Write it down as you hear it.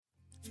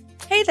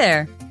Hey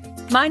there!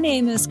 My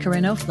name is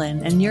Corinne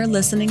O'Flynn, and you're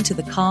listening to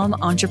the Calm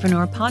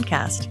Entrepreneur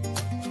Podcast.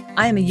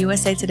 I am a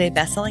USA Today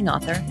bestselling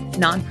author,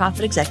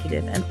 nonprofit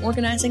executive, and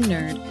organizing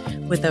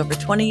nerd with over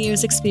 20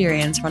 years'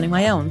 experience running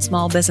my own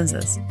small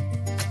businesses.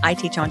 I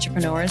teach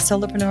entrepreneurs,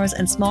 solopreneurs,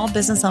 and small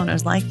business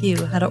owners like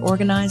you how to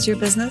organize your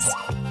business,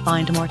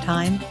 find more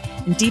time,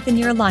 and deepen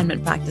your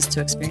alignment practice to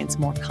experience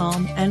more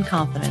calm and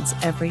confidence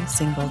every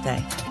single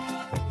day.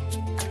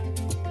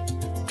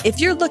 If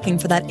you're looking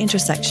for that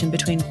intersection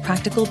between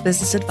practical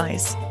business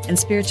advice and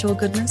spiritual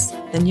goodness,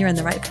 then you're in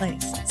the right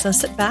place. So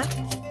sit back,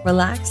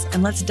 relax,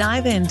 and let's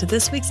dive into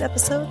this week's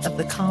episode of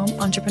the Calm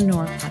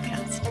Entrepreneur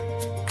Podcast.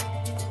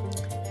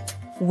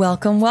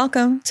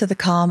 Welcome to the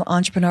Calm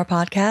Entrepreneur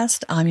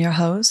Podcast. I'm your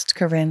host,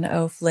 Corinne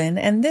O'Flynn,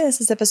 and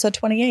this is episode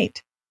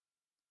 28.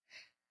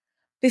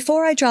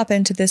 Before I drop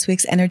into this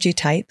week's energy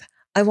type,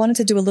 I wanted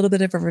to do a little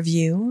bit of a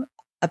review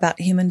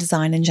about human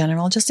design in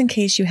general, just in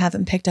case you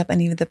haven't picked up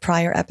any of the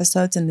prior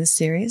episodes in this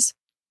series.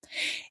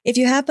 If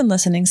you have been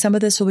listening, some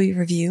of this will be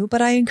review,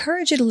 but I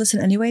encourage you to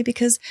listen anyway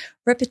because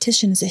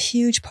repetition is a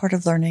huge part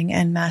of learning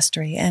and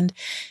mastery. And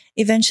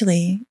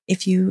eventually,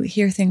 if you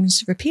hear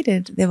things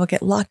repeated, they will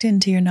get locked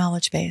into your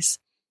knowledge base,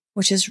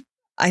 which is,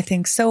 I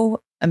think,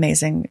 so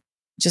amazing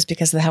just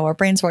because of how our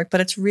brains work.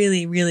 But it's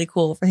really, really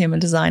cool for human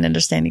design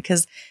understanding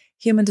because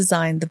human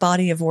design, the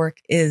body of work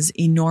is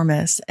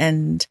enormous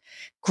and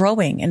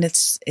growing, and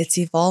it's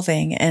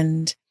evolving,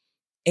 and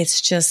it's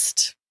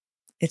just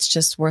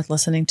worth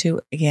listening to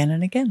again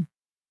and again.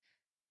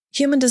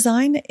 Human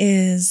design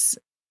is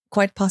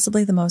quite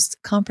possibly the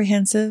most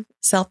comprehensive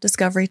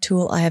self-discovery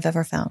tool I have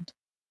ever found.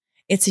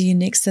 It's a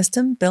unique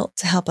system built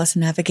to help us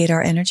navigate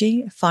our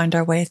energy, find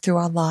our way through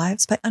our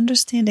lives by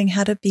understanding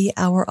how to be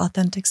our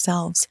authentic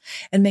selves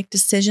and make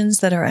decisions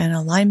that are in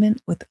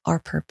alignment with our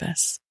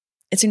purpose.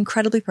 It's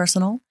incredibly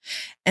personal.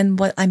 And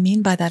what I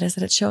mean by that is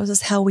that it shows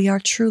us how we are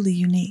truly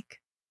unique.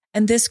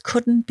 And this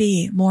couldn't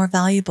be more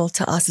valuable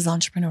to us as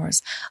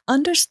entrepreneurs.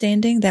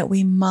 Understanding that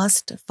we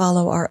must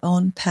follow our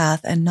own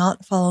path and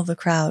not follow the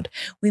crowd.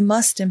 We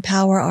must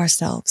empower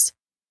ourselves.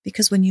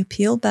 Because when you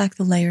peel back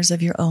the layers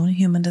of your own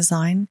human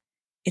design,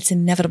 it's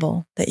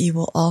inevitable that you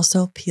will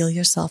also peel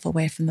yourself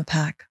away from the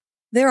pack.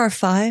 There are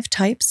 5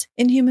 types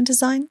in human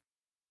design.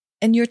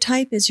 And your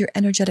type is your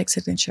energetic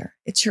signature.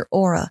 It's your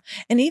aura.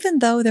 And even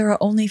though there are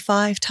only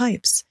 5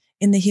 types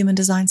in the human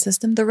design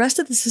system, the rest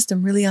of the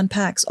system really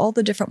unpacks all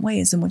the different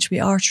ways in which we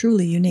are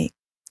truly unique.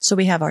 So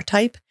we have our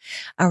type,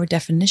 our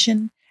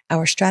definition,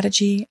 our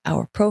strategy,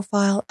 our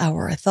profile,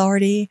 our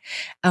authority,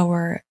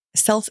 our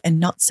self and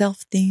not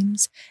self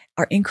themes,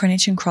 our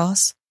incarnation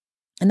cross.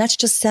 And that's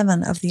just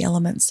 7 of the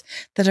elements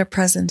that are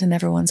present in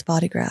everyone's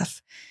body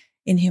graph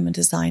in human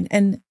design.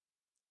 And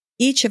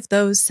each of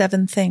those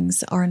 7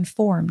 things are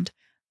informed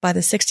by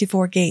the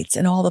 64 gates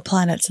and all the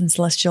planets and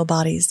celestial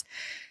bodies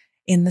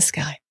in the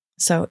sky.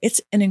 So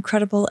it's an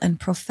incredible and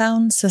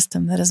profound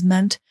system that is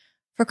meant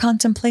for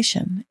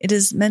contemplation. It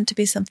is meant to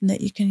be something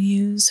that you can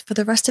use for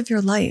the rest of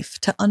your life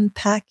to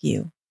unpack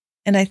you.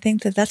 And I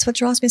think that that's what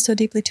draws me so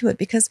deeply to it,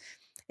 because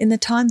in the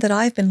time that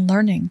I've been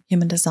learning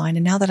human design,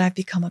 and now that I've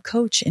become a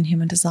coach in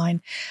human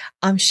design,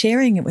 I'm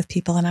sharing it with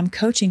people and I'm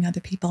coaching other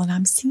people, and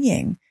I'm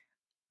seeing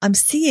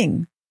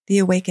the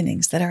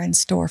awakenings that are in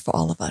store for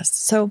all of us.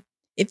 So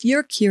if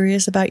you're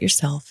curious about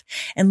yourself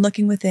and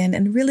looking within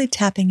and really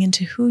tapping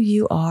into who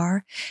you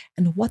are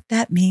and what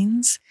that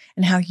means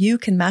and how you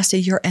can master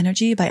your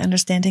energy by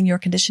understanding your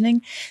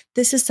conditioning,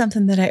 this is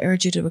something that I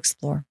urge you to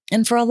explore.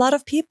 And for a lot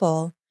of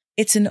people,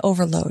 it's an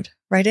overload,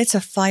 right? It's a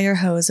fire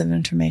hose of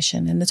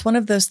information. And it's one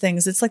of those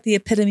things, it's like the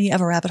epitome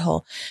of a rabbit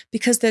hole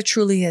because there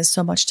truly is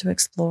so much to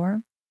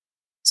explore.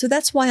 So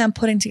that's why I'm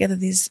putting together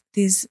these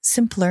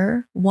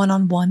simpler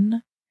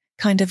one-on-one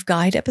kind of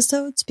guide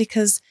episodes,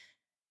 because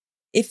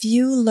if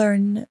you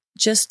learn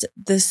just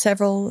the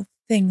several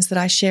things that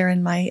I share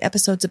in my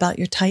episodes about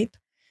your type,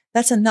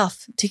 that's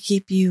enough to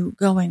keep you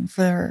going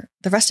for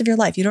the rest of your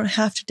life. You don't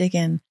have to dig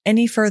in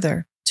any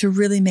further to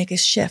really make a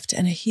shift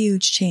and a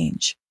huge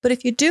change. But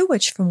if you do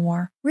wish for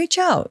more, reach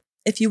out.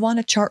 If you want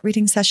a chart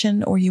reading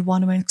session or you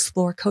want to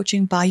explore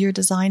coaching by your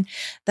design,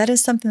 that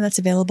is something that's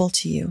available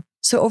to you.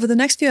 So over the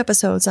next few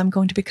episodes, I'm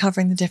going to be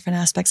covering the different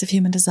aspects of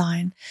human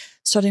design,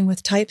 starting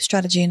with type,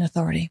 strategy, and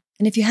authority.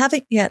 And if you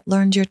haven't yet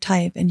learned your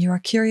type and you are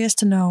curious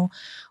to know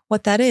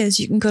what that is,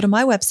 you can go to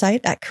my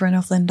website at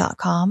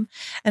CorinneO'Flynn.com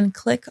and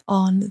click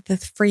on the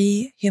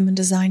free human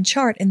design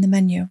chart in the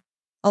menu.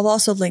 I'll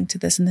also link to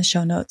this in the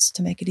show notes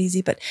to make it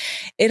easy, but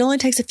it only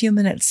takes a few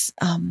minutes.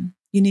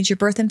 You need your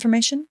birth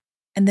information,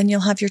 and then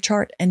you'll have your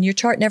chart, and your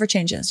chart never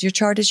changes. Your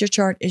chart is your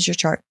chart is your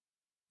chart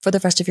for the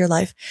rest of your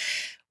life,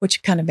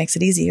 which kind of makes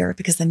it easier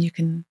because then you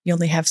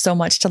only have so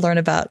much to learn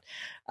about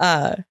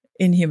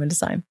in human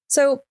design.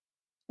 So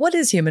what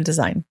is human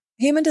design?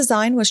 Human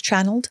design was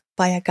channeled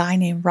by a guy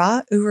named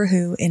Ra Uru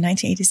Hu in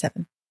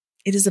 1987.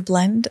 It is a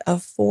blend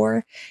of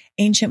 4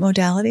 ancient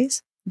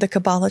modalities the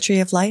Kabbalah Tree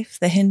of Life,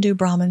 the Hindu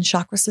Brahmin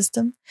chakra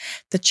system,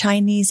 the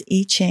Chinese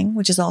I Ching,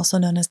 which is also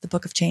known as the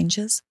Book of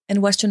Changes,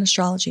 and Western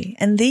astrology.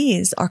 And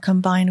these are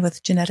combined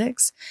with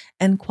genetics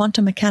and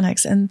quantum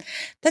mechanics. And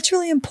that's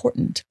really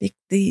important,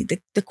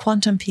 the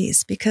quantum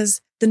piece,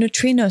 because the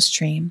neutrino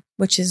stream,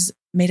 which is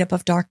made up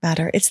of dark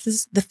matter,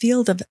 it's the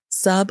field of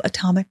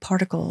subatomic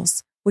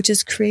particles, which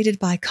is created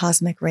by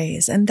cosmic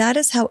rays. And that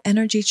is how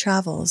energy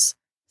travels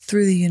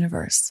through the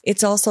universe.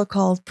 It's also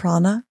called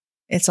prana.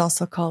 It's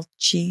also called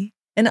chi.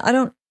 And I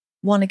don't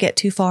want to get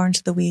too far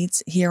into the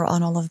weeds here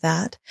on all of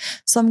that.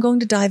 So I'm going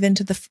to dive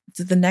into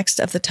the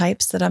next of the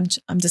types that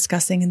I'm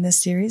discussing in this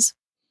series.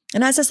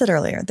 And as I said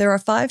earlier, there are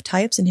 5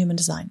 types in human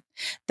design.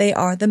 They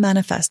are the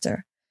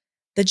manifestor,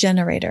 the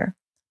generator,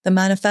 the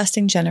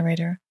manifesting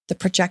generator, the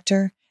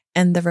projector,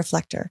 and the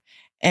reflector.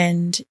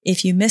 And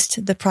if you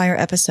missed the prior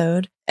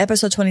episode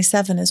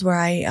 27 is where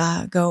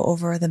I go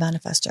over the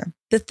manifestor.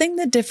 The thing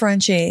that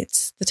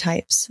differentiates the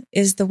types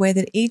is the way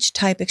that each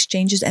type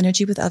exchanges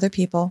energy with other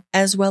people,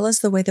 as well as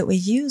the way that we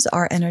use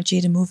our energy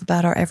to move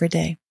about our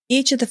everyday.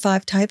 Each of the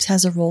 5 types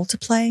has a role to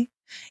play.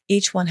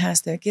 Each one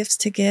has their gifts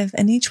to give,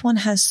 and each one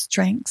has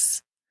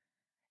strengths,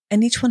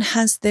 and each one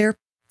has their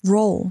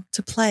role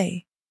to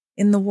play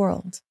in the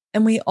world.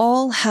 And we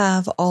all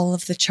have all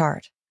of the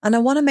chart. And I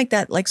want to make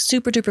that like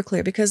super duper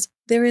clear, because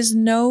there is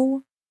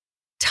no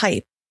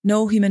type,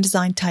 no human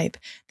design type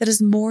that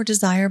is more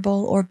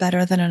desirable or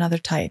better than another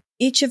type.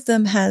 Each of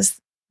them has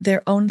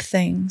their own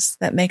things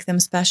that make them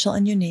special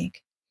and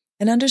unique.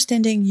 And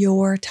understanding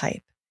your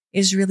type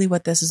is really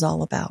what this is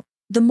all about.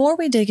 The more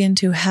we dig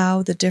into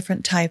how the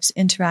different types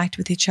interact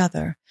with each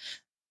other,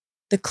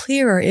 the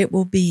clearer it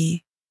will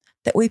be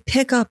that we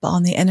pick up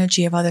on the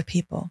energy of other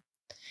people.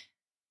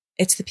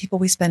 It's the people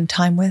we spend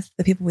time with,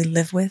 the people we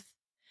live with,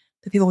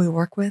 the people we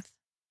work with.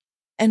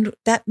 And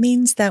that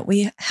means that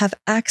we have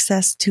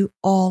access to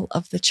all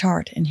of the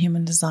chart in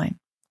human design.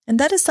 And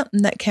that is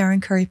something that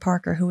Karen Curry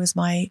Parker, who is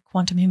my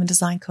quantum human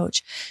design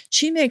coach,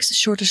 she makes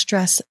sure to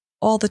stress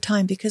all the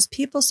time, because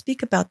people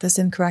speak about this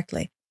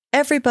incorrectly.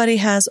 Everybody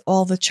has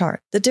all the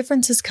chart. The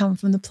differences come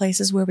from the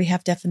places where we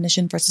have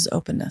definition versus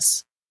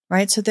openness,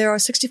 right? So there are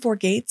 64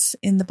 gates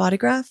in the body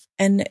graph,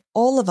 and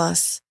all of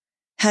us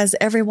has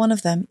every one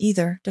of them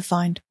either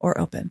defined or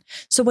open.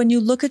 So when you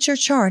look at your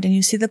chart and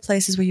you see the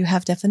places where you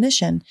have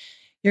definition,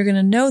 you're going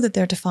to know that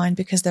they're defined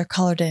because they're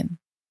colored in.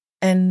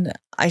 And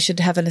I should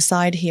have an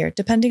aside here.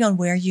 Depending on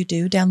where you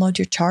do download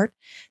your chart,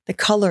 the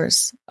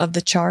colors of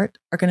the chart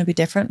are going to be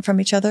different from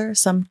each other.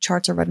 Some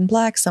charts are red and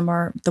black. Some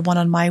are, the one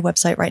on my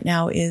website right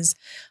now is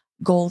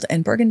gold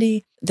and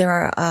burgundy. There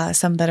are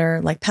some that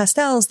are like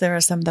pastels. There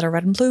are some that are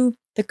red and blue.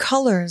 The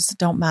colors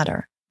don't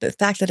matter. The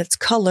fact that it's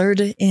colored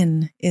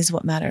in is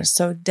what matters.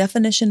 So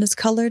definition is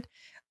colored.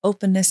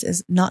 Openness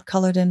is not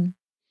colored in.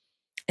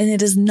 And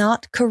it is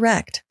not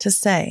correct to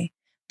say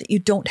that you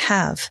don't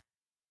have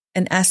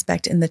an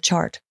aspect in the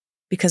chart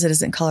because it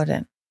isn't colored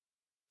in.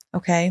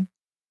 Okay?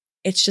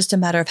 It's just a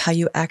matter of how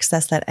you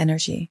access that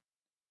energy.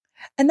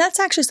 And that's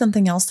actually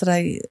something else that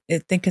I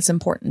think is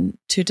important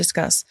to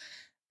discuss.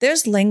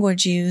 There's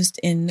language used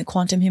in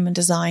quantum human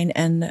design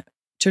and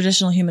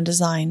traditional human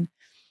design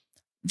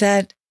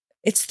that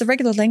it's the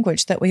regular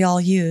language that we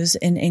all use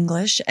in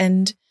English.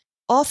 And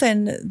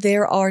often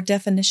there are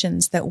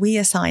definitions that we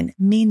assign,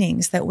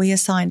 meanings that we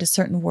assign to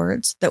certain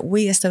words that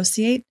we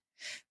associate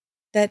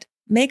that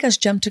make us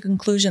jump to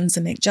conclusions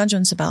and make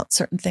judgments about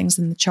certain things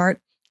in the chart.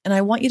 And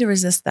I want you to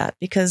resist that,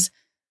 because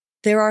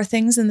there are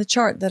things in the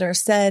chart that are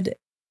said,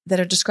 that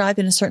are described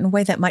in a certain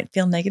way that might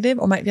feel negative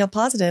or might feel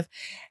positive.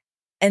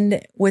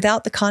 And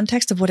without the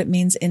context of what it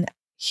means in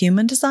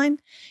human design,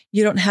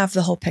 you don't have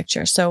the whole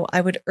picture. So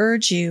I would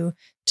urge you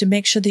to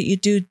make sure that you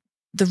do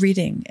the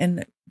reading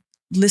and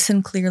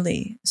listen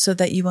clearly so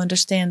that you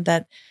understand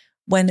that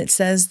when it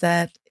says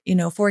that,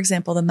 for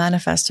example, the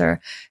manifestor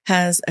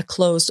has a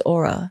closed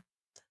aura,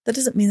 that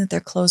doesn't mean that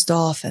they're closed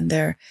off and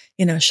they're,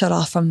 shut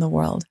off from the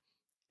world.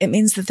 It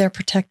means that they're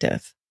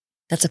protective.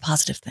 That's a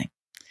positive thing.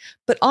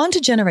 But on to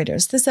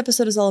generators. This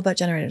episode is all about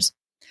generators.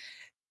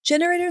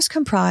 Generators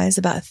comprise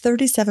about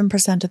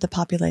 37% of the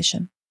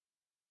population,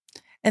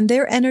 and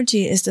their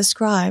energy is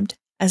described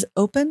as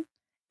open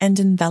and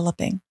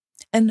enveloping.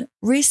 And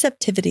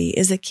receptivity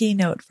is a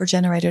keynote for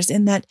generators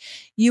in that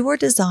you are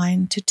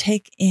designed to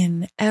take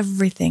in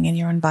everything in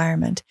your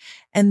environment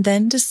and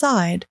then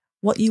decide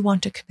what you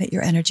want to commit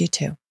your energy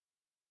to.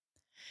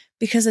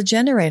 Because a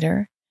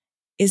generator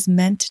is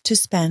meant to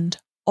spend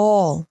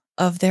all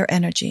of their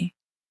energy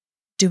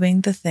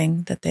doing the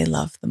thing that they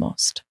love the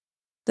most.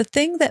 The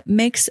thing that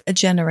makes a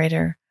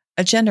generator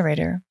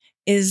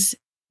is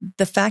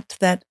the fact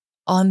that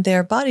on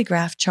their body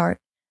graph chart,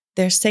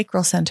 their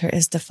sacral center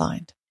is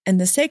defined. And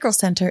the sacral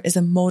center is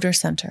a motor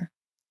center.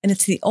 And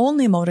it's the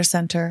only motor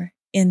center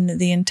in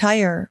the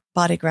entire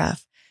body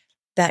graph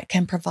that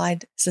can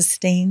provide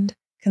sustained,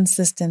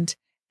 consistent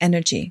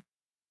energy.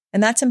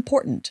 And that's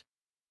important.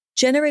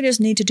 Generators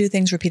need to do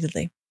things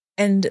repeatedly.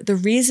 And the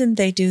reason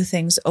they do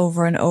things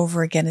over and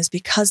over again is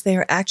because they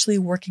are actually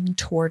working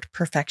toward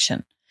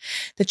perfection.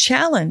 The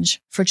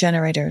challenge for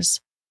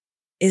generators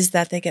is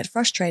that they get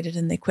frustrated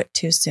and they quit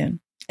too soon.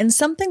 And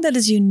something that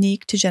is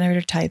unique to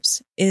generator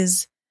types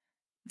is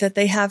that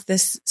they have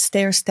this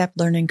stair-step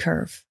learning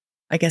curve.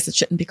 I guess it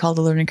shouldn't be called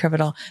a learning curve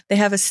at all. They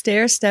have a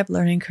stair-step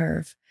learning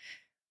curve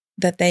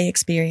that they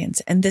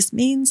experience. And this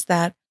means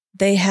that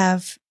they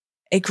have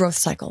a growth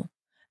cycle,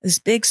 this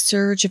big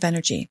surge of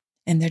energy,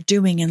 and they're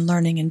doing and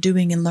learning and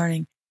doing and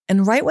learning.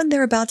 And right when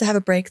they're about to have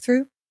a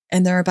breakthrough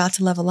and they're about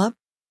to level up,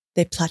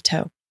 they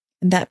plateau.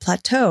 And that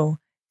plateau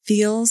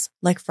feels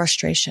like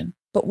frustration.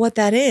 But what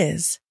that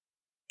is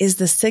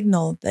the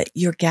signal that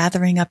you're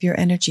gathering up your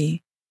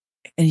energy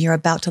and you're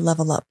about to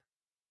level up.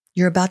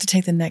 You're about to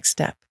take the next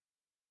step.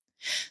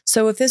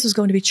 So if this was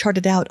going to be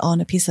charted out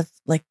on a piece of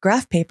like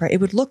graph paper,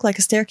 it would look like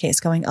a staircase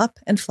going up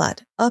and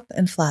flat, up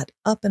and flat,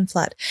 up and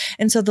flat.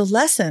 And so the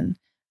lesson,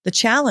 the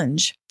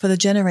challenge for the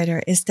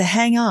generator is to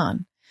hang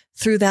on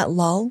through that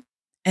lull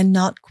and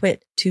not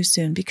quit too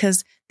soon,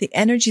 because the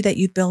energy that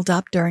you build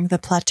up during the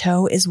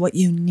plateau is what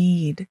you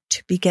need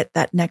to get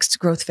that next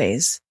growth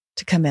phase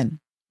to come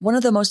in. One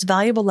of the most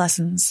valuable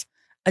lessons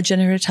a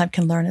generator type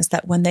can learn is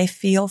that when they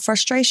feel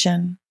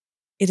frustration,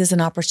 it is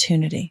an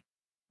opportunity,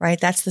 right?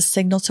 That's the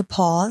signal to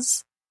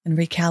pause and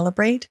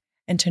recalibrate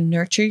and to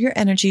nurture your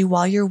energy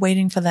while you're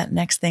waiting for that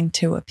next thing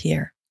to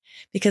appear.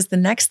 Because the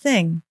next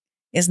thing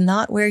is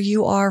not where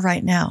you are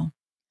right now.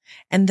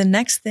 And the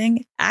next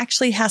thing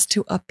actually has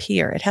to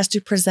appear. It has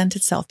to present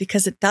itself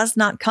because it does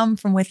not come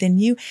from within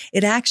you.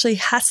 It actually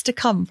has to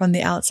come from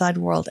the outside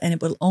world, and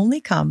it will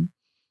only come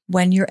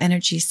when your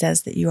energy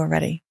says that you are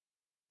ready.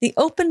 The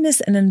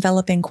openness and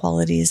enveloping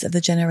qualities of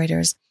the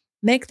generators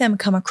make them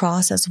come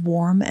across as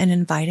warm and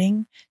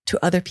inviting to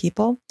other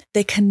people.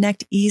 They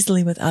connect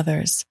easily with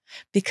others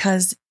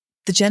because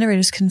the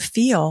generators can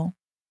feel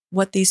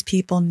what these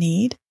people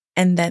need,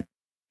 and that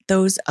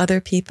those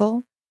other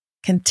people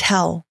can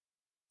tell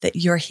that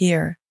you're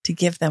here to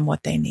give them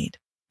what they need.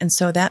 And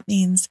so that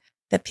means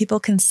that people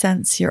can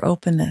sense your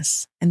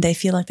openness and they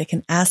feel like they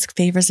can ask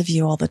favors of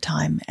you all the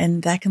time.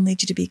 And that can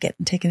lead you to be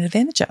getting taken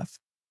advantage of,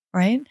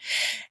 right?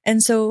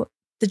 And so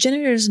the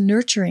generator's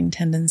nurturing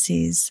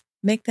tendencies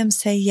make them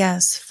say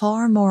yes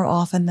far more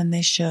often than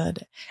they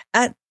should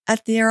at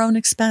their own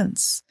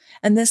expense.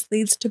 And this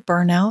leads to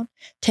burnout,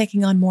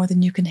 taking on more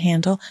than you can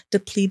handle,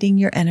 depleting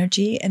your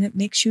energy, and it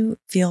makes you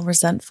feel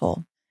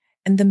resentful.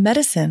 And the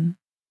medicine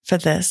for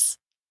this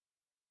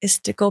is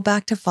to go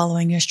back to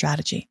following your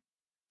strategy.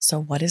 So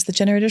what is the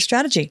generator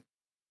strategy?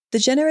 The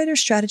generator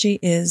strategy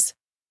is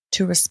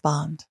to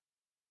respond.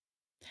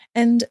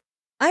 And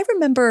I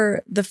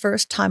remember the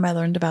first time I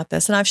learned about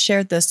this, and I've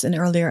shared this in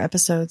earlier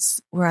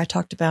episodes where I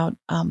talked about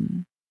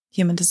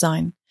human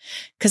design,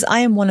 because I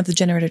am one of the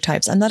generator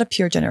types. I'm not a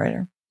pure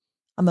generator.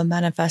 I'm a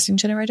manifesting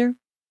generator,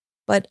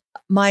 but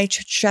my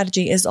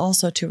strategy is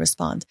also to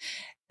respond.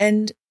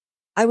 And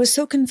I was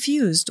so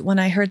confused when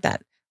I heard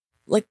that.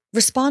 Like,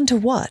 respond to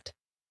what?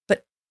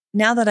 But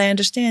now that I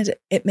understand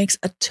it, it makes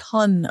a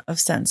ton of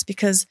sense,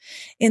 because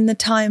in the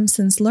time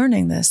since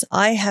learning this,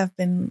 I have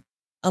been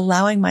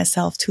allowing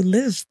myself to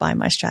live by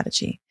my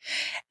strategy.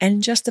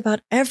 And just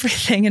about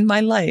everything in my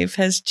life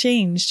has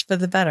changed for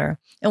the better.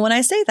 And when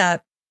I say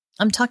that,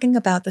 I'm talking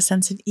about the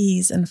sense of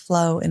ease and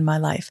flow in my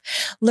life.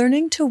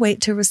 Learning to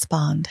wait to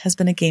respond has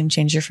been a game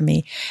changer for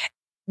me,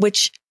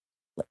 which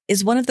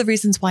is one of the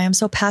reasons why I'm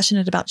so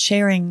passionate about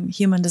sharing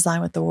human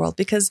design with the world,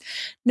 because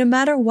no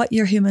matter what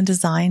your human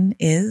design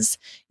is,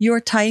 your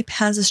type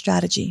has a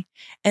strategy.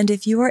 And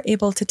if you are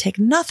able to take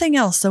nothing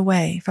else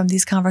away from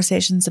these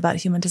conversations about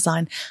human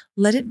design,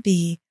 let it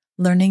be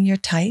learning your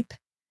type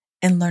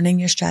and learning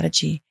your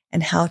strategy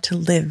and how to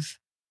live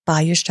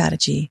by your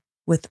strategy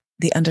with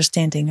the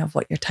understanding of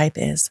what your type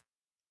is.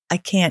 I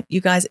can't,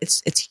 you guys,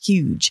 it's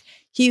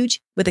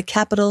huge with a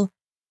capital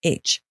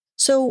H.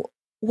 So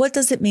what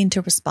does it mean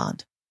to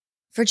respond?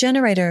 For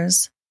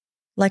generators,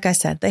 like I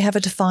said, they have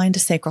a defined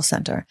sacral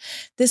center.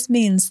 This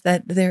means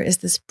that there is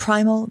this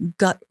primal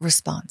gut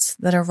response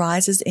that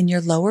arises in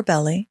your lower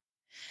belly,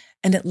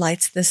 and it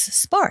lights this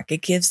spark.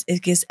 It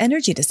gives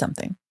energy to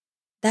something.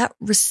 That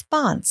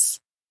response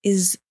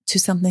is to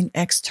something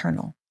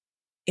external.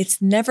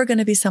 It's never going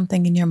to be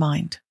something in your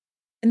mind.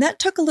 And that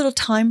took a little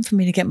time for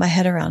me to get my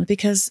head around,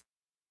 because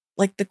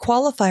like the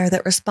qualifier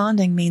that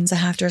responding means I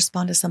have to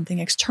respond to something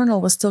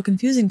external was still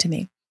confusing to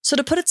me. So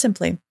to put it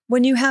simply,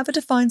 when you have a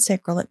defined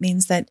sacral, it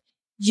means that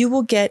you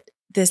will get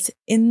this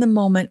in the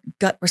moment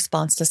gut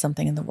response to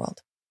something in the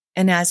world.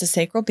 And as a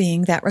sacral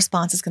being, that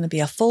response is going to be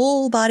a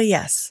full body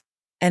yes.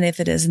 And if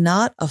it is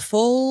not a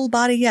full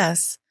body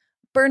yes,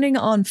 burning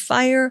on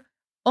fire,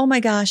 oh my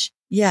gosh,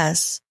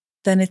 yes,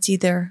 then it's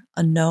either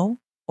a no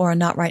or a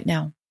not right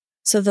now.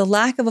 So the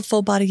lack of a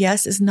full body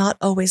yes is not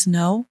always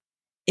no.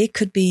 It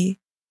could be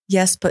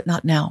yes, but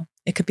not now.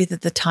 It could be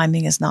that the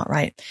timing is not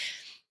right.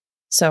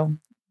 So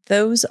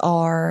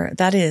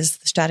that is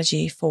the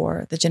strategy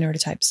for the generator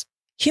types.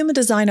 Human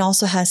design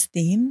also has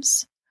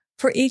themes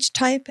for each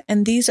type,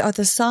 and these are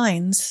the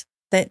signs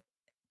that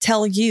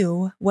tell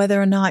you whether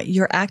or not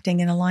you're acting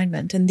in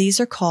alignment. And these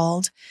are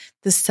called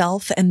the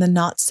self and the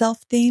not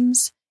self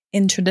themes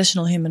in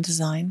traditional human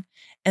design.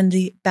 and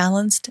the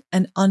balanced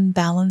and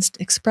unbalanced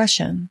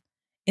expression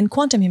in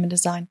quantum human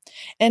design.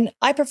 And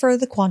I prefer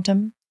the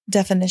quantum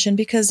definition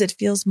because it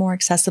feels more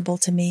accessible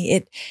to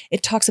me.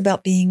 It talks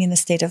about being in a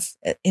state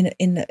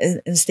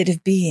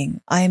of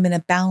being. I am in a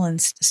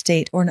balanced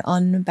state or an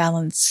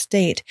unbalanced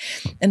state.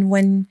 And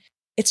when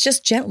it's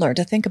just gentler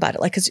to think about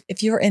it, like, 'cause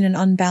if you're in an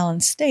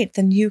unbalanced state,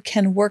 then you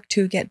can work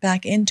to get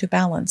back into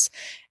balance.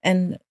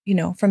 And,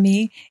 for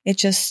me, it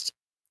just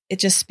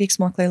speaks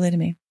more clearly to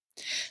me.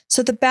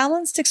 So the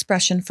balanced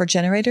expression for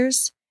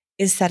generators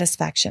is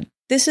satisfaction.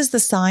 This is the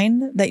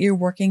sign that you're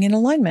working in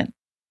alignment,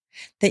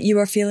 that you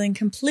are feeling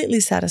completely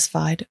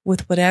satisfied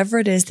with whatever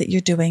it is that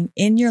you're doing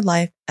in your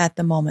life at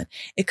the moment.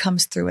 It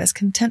comes through as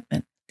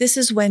contentment. This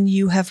is when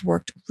you have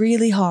worked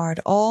really hard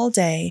all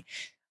day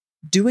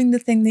doing the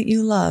thing that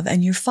you love,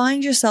 and you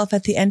find yourself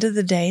at the end of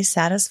the day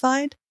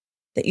satisfied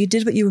that you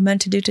did what you were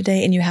meant to do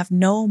today, and you have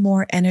no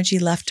more energy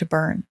left to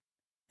burn,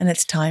 and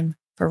it's time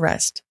for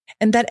rest.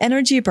 And that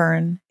energy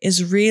burn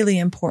is really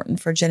important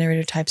for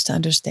generator types to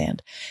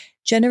understand.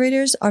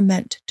 Generators are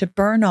meant to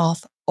burn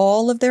off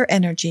all of their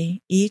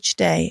energy each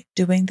day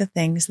doing the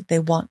things that they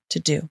want to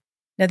do.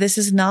 Now, this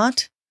is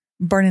not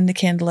burning the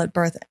candle at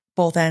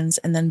both ends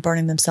and then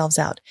burning themselves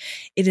out.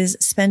 It is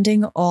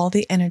spending all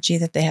the energy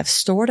that they have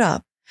stored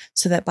up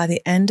so that by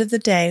the end of the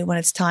day, when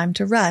it's time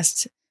to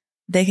rest,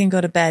 they can go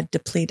to bed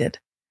depleted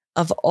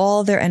of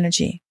all their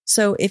energy.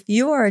 So if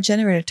you are a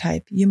generator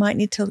type, you might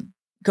need to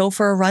go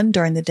for a run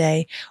during the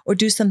day or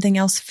do something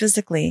else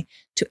physically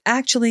to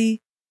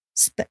actually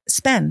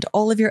spend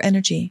all of your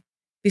energy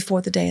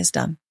before the day is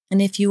done.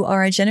 And if you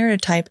are a generator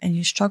type and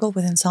you struggle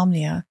with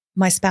insomnia,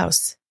 my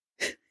spouse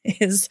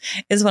is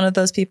one of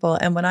those people.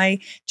 And when I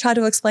try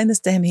to explain this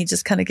to him, he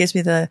just kind of gives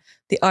me the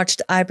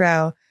arched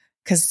eyebrow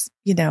because,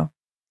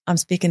 I'm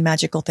speaking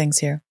magical things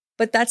here.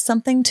 But that's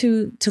something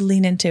to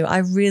lean into.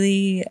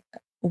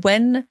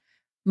 When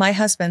my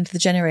husband, the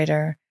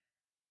generator,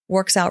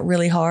 works out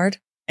really hard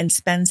and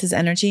spends his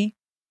energy,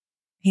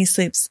 he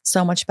sleeps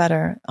so much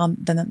better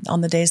than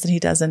on the days that he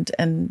doesn't.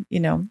 And,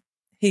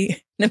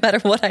 he, no matter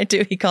what I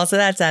do, he calls it,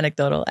 that's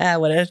anecdotal.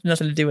 Well, it has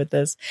nothing to do with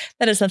this.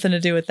 That has something to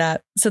do with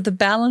that. So the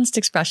balanced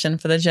expression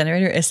for the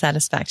generator is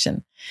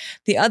satisfaction.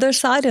 The other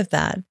side of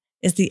that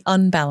is the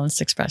unbalanced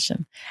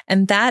expression.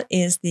 And that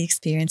is the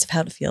experience of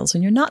how it feels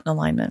when you're not in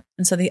alignment.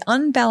 And so the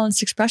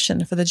unbalanced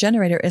expression for the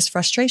generator is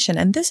frustration.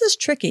 And this is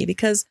tricky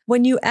because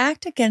when you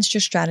act against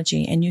your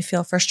strategy and you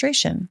feel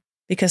frustration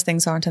because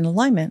things aren't in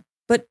alignment,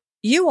 but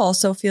you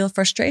also feel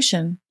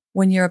frustration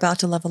when you're about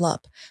to level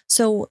up.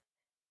 So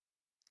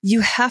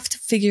you have to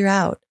figure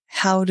out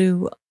how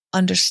to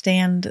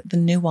understand the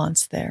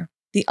nuance there.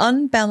 The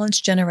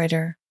unbalanced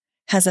generator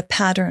has a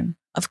pattern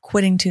of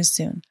quitting too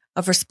soon,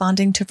 of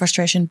responding to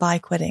frustration by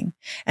quitting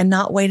and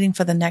not waiting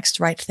for the next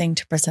right thing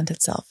to present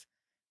itself,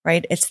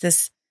 right? It's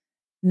this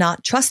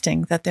not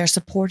trusting that they're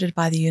supported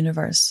by the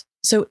universe.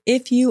 So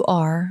if you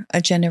are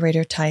a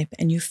generator type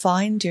and you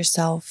find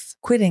yourself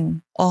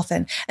quitting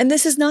often, and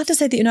this is not to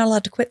say that you're not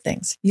allowed to quit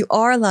things. You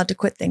are allowed to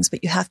quit things,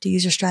 but you have to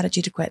use your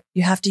strategy to quit.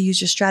 You have to use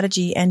your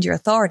strategy and your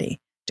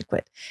authority to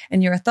quit.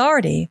 And your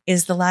authority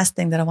is the last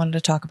thing that I wanted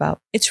to talk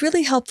about. It's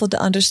really helpful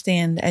to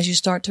understand as you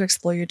start to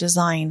explore your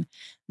design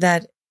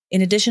that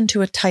in addition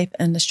to a type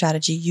and a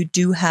strategy, you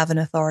do have an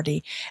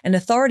authority. And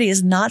authority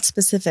is not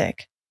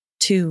specific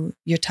to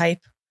your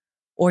type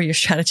or your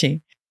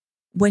strategy.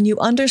 When you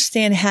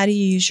understand how to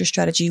use your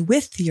strategy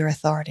with your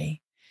authority,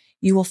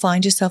 you will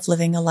find yourself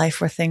living a life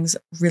where things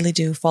really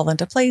do fall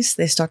into place.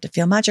 They start to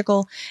feel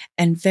magical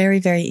and very,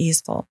 very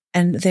easeful.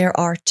 And there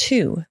are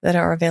two that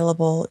are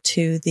available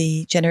to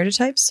the generator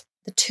types.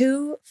 The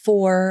two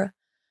for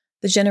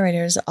the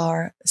generators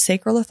are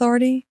sacral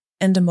authority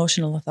and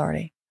emotional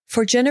authority.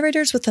 For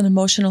generators with an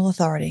emotional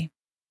authority,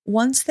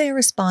 once they are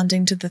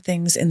responding to the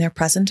things in their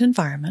present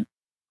environment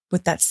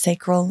with that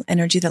sacral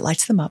energy that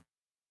lights them up,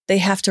 they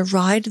have to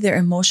ride their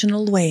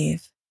emotional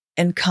wave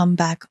and come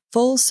back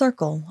full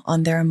circle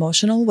on their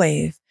emotional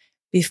wave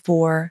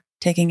before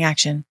taking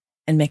action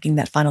and making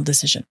that final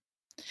decision.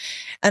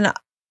 And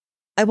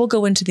I will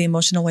go into the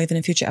emotional wave in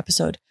a future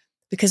episode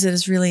because it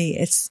is really,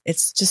 it's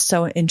just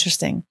so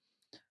interesting.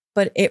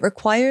 But it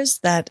requires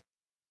that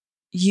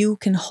you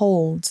can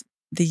hold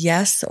the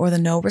yes or the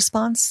no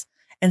response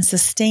and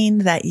sustain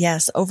that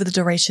yes over the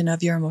duration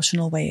of your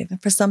emotional wave.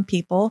 And for some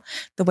people,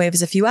 the wave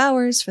is a few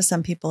hours. For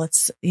some people,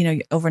 it's,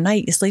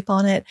 overnight, you sleep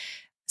on it.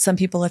 Some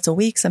people, it's a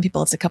week. Some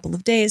people, it's a couple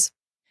of days.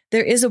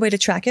 There is a way to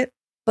track it,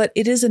 but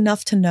it is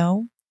enough to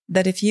know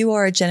that if you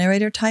are a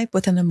generator type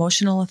with an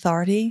emotional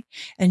authority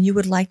and you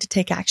would like to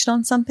take action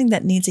on something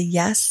that needs a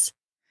yes,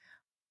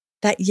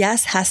 that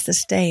yes has to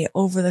stay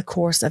over the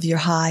course of your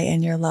high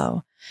and your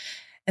low.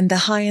 And the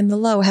high and the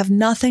low have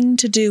nothing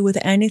to do with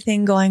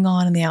anything going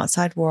on in the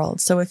outside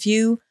world. So if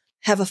you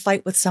have a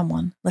fight with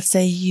someone, let's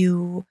say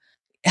you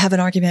have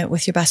an argument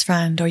with your best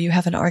friend, or you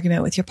have an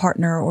argument with your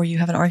partner, or you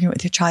have an argument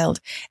with your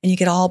child, and you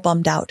get all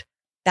bummed out,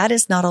 that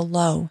is not a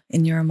low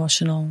in your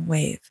emotional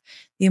wave.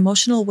 The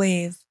emotional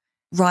wave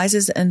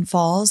rises and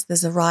falls.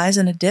 There's a rise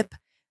and a dip.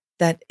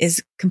 that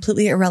is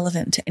completely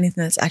irrelevant to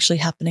anything that's actually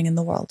happening in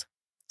the world.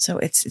 So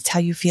it's how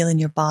you feel in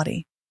your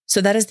body.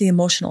 So that is the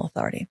emotional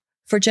authority.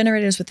 For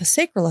generators with the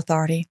sacral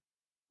authority,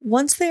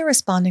 once they are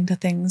responding to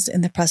things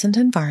in the present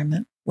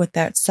environment with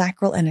that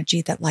sacral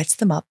energy that lights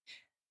them up,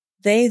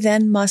 they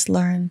then must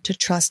learn to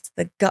trust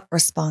the gut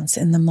response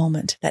in the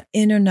moment, that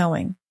inner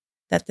knowing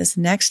that this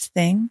next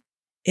thing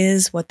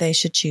is what they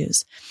should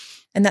choose.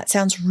 And that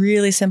sounds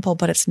really simple,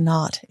 but it's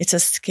not. It's a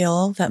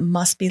skill that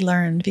must be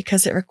learned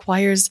because it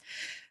requires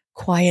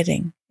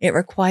quieting. It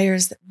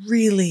requires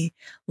really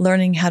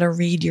learning how to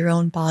read your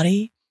own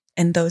body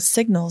and those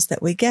signals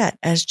that we get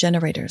as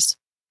generators.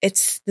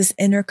 It's this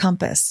inner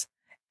compass,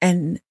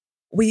 and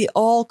we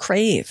all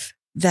crave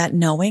that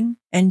knowing,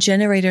 and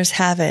generators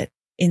have it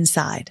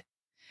inside.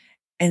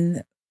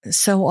 And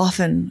so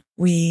often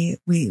we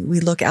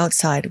look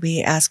outside,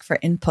 we ask for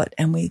input,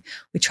 and we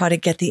try to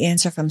get the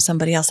answer from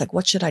somebody else. Like,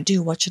 what should I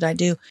do? What should I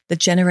do? The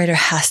generator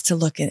has to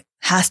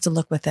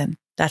look within.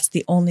 That's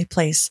the only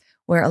place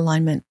where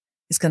alignment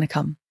is going to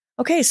come.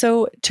 Okay.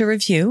 So to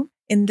review,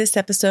 in this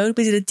episode,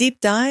 we did a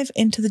deep dive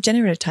into the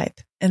generator type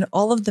and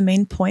all of the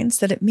main points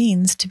that it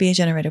means to be a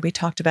generator. We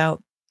talked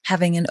about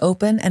having an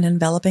open and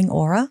enveloping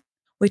aura.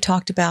 We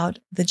talked about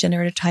the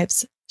generator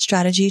type's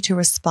strategy to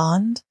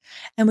respond.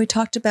 And we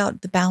talked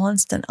about the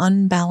balanced and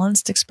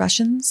unbalanced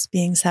expressions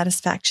being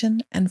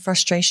satisfaction and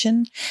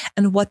frustration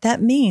and what that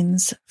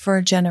means for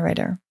a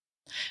generator.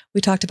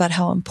 We talked about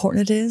how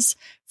important it is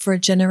for a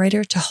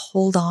generator to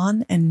hold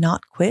on and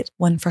not quit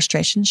when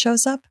frustration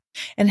shows up,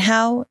 and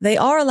how they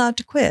are allowed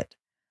to quit,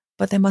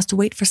 but they must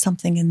wait for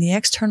something in the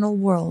external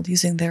world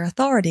using their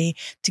authority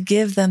to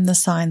give them the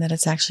sign that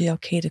it's actually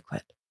okay to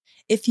quit.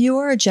 If you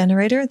are a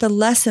generator, the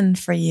lesson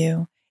for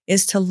you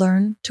is to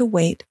learn to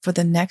wait for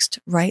the next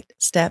right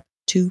step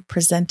to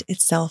present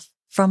itself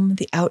from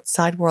the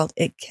outside world.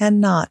 It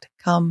cannot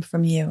come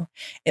from you.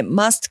 It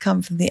must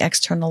come from the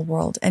external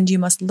world. And you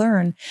must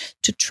learn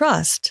to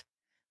trust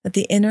that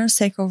the inner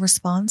sacral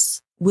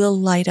response will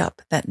light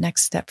up that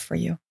next step for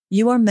you.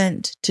 You are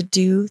meant to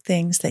do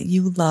things that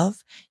you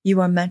love. You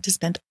are meant to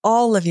spend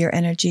all of your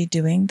energy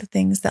doing the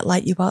things that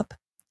light you up.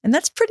 And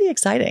that's pretty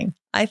exciting,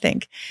 I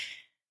think.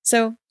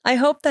 So I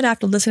hope that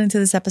after listening to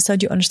this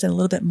episode, you understand a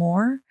little bit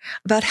more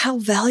about how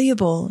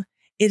valuable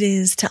it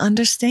is to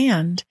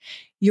understand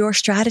your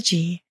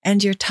strategy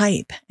and your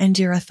type and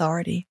your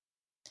authority.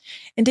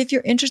 And if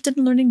you're interested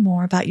in learning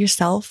more about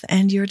yourself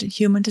and your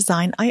human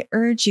design, I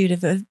urge you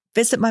to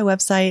visit my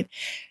website,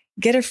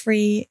 get a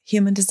free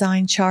human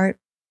design chart.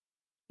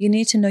 You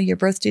need to know your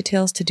birth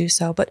details to do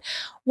so. But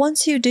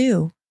once you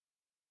do,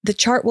 the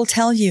chart will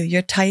tell you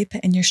your type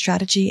and your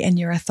strategy and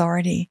your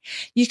authority.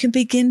 You can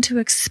begin to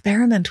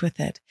experiment with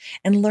it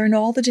and learn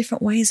all the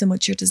different ways in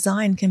which your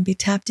design can be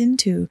tapped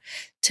into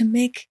to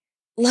make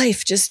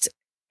life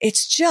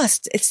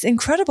it's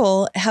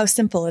incredible how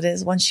simple it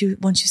is once you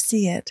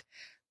see it.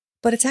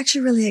 But it's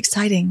actually really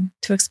exciting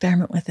to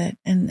experiment with it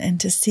and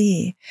to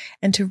see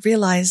and to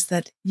realize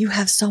that you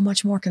have so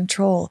much more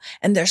control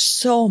and there's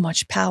so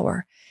much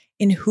power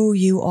in who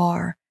you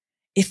are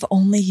if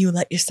only you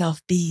let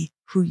yourself be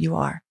who you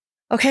are.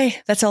 Okay,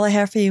 that's all I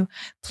have for you.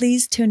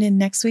 Please tune in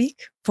next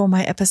week for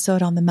my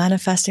episode on the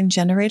manifesting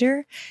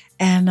generator.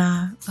 And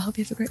I hope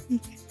you have a great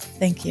week.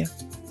 Thank you.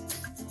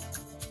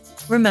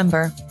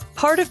 Remember,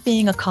 part of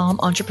being a calm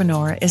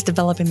entrepreneur is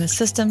developing the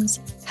systems,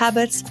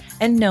 habits,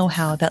 and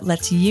know-how that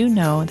lets you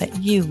know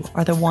that you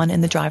are the one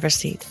in the driver's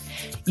seat.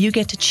 You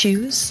get to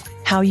choose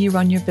how you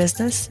run your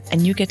business,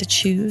 and you get to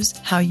choose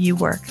how you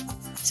work.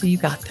 So you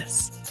got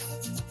this.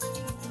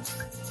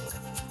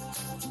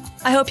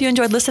 I hope you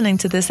enjoyed listening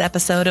to this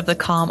episode of the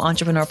Calm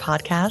Entrepreneur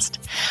Podcast.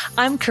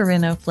 I'm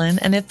Corinne O'Flynn,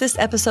 and if this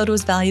episode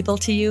was valuable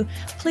to you,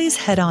 please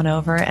head on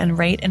over and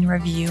rate and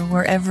review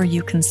wherever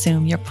you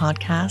consume your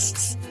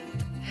podcasts.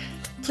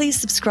 Please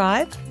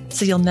subscribe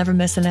so you'll never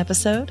miss an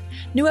episode.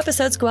 New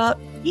episodes go out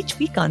each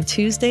week on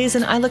Tuesdays,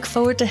 and I look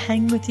forward to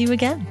hanging with you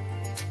again.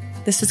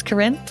 This is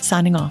Corinne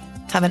signing off.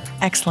 Have an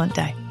excellent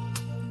day.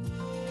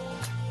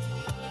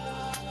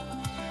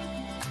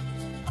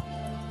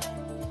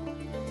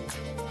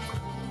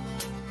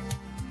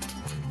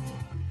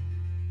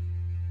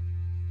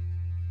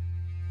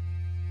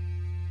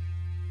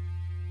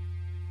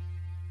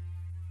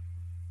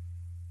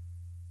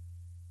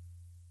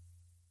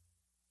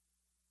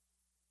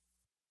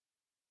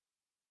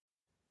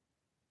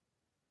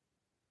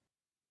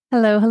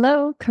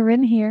 Hello,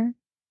 Corinne here.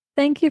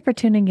 Thank you for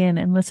tuning in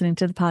and listening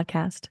to the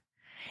podcast.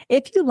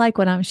 If you like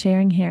what I'm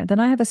sharing here, then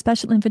I have a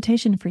special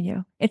invitation for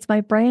you. It's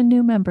my brand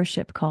new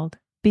membership called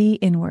Be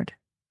Inward.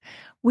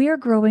 We are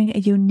growing a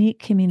unique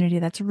community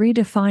that's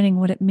redefining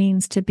what it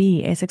means to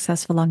be a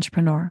successful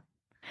entrepreneur.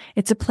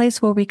 It's a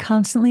place where we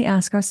constantly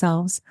ask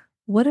ourselves,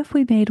 what if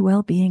we made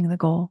well-being the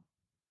goal?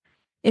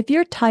 If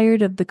you're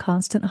tired of the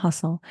constant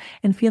hustle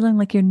and feeling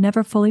like you're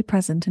never fully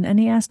present in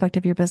any aspect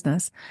of your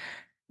business,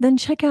 then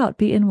check out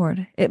Be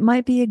Inward. It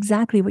might be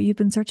exactly what you've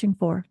been searching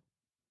for.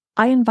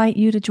 I invite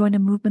you to join a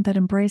movement that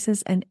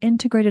embraces an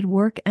integrated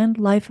work and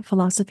life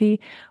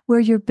philosophy where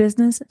your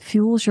business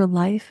fuels your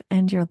life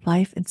and your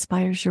life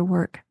inspires your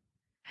work.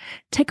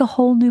 Take a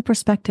whole new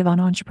perspective on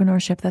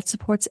entrepreneurship that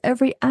supports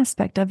every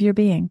aspect of your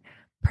being,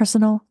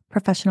 personal,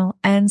 professional,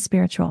 and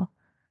spiritual.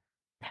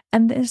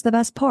 And this is the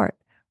best part.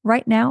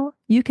 Right now,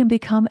 you can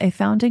become a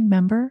founding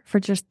member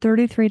for just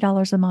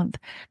 $33 a month.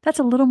 That's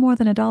a little more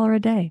than $1 a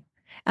day.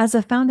 As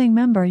a founding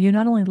member, you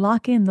not only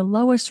lock in the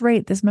lowest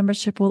rate this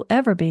membership will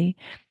ever be,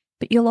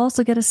 but you'll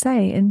also get a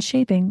say in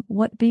shaping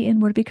what Be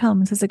Inward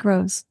becomes as it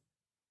grows.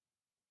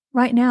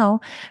 Right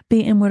now,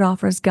 Be Inward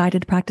offers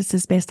guided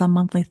practices based on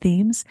monthly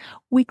themes,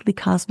 weekly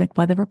cosmic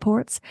weather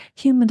reports,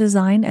 human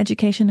design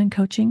education and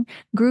coaching,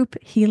 group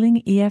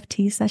healing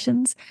EFT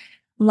sessions,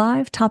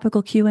 live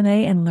topical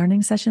Q&A and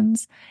learning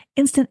sessions,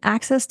 instant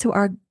access to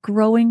our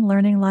growing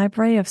learning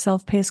library of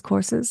self-paced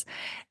courses,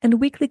 and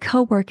weekly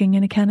co-working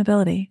and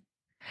accountability.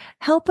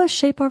 Help us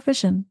shape our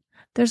vision.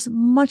 There's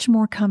much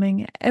more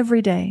coming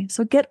every day,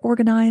 so get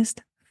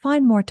organized,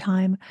 find more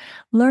time,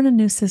 learn a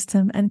new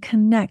system, and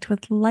connect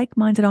with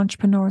like-minded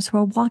entrepreneurs who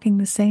are walking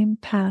the same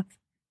path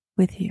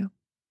with you.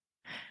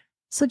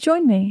 So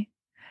join me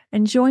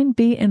and join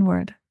Be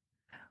Inward,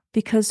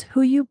 because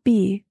who you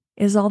be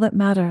is all that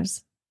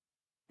matters.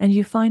 And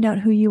you find out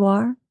who you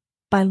are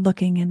by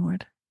looking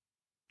inward.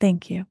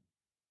 Thank you.